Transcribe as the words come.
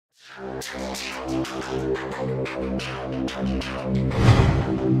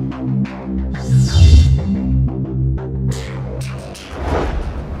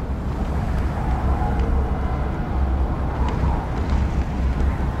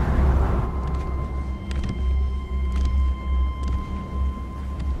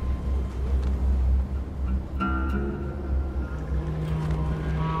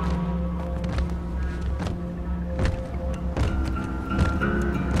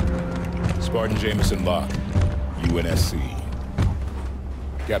Spartan Jameson Locke, UNSC.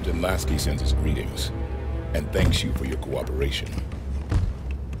 Captain Lasky sends his greetings, and thanks you for your cooperation.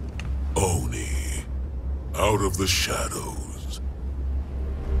 Oni, out of the shadows.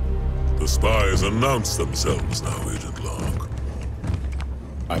 The spies announce themselves now, Agent Locke.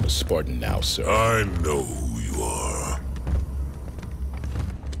 I'm a Spartan now, sir. I know who you are.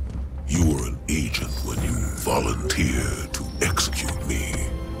 You were an agent when you volunteered to execute me.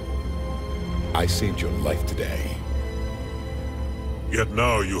 I saved your life today. Yet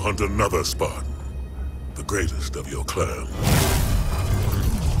now you hunt another Spartan, the greatest of your clan.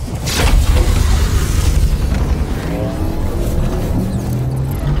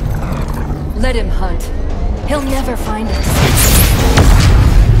 Let him hunt. He'll never find us.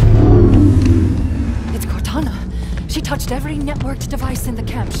 It's Cortana. She touched every networked device in the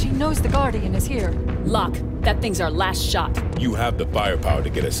camp. She knows the Guardian is here. Locke, that thing's our last shot. You have the firepower to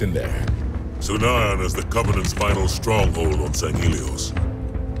get us in there. Sunayan is the Covenant's final stronghold on Sanghelios.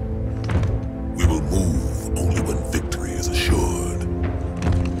 We will move only when victory is assured.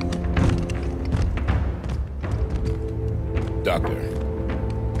 Doctor,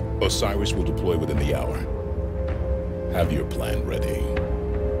 Osiris will deploy within the hour. Have your plan ready.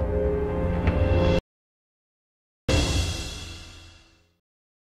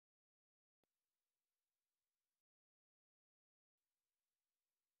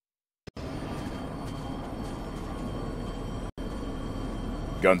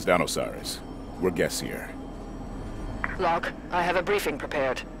 Guns down, Osiris. We're guests here. Locke, I have a briefing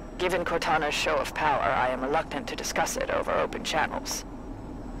prepared. Given Cortana's show of power, I am reluctant to discuss it over open channels.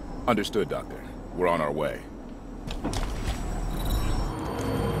 Understood, Doctor. We're on our way.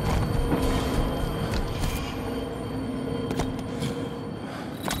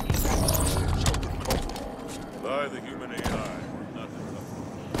 By the human AI,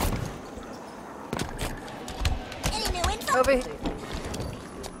 Any new info? Over here.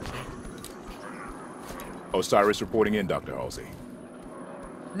 Osiris reporting in, Dr. Halsey.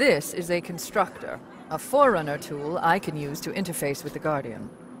 This is a constructor, a Forerunner tool I can use to interface with the Guardian.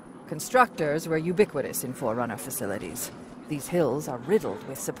 Constructors were ubiquitous in Forerunner facilities. These hills are riddled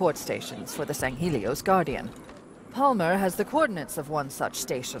with support stations for the Sanghelios Guardian. Palmer has the coordinates of one such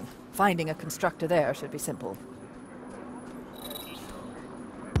station. Finding a constructor there should be simple.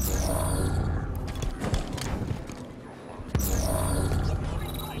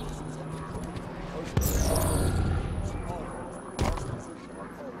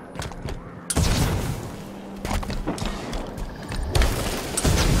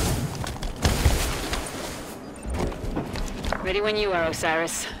 Ready when you are,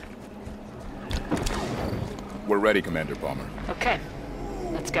 Osiris. We're ready, Commander Palmer. Okay,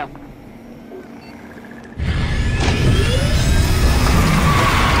 let's go.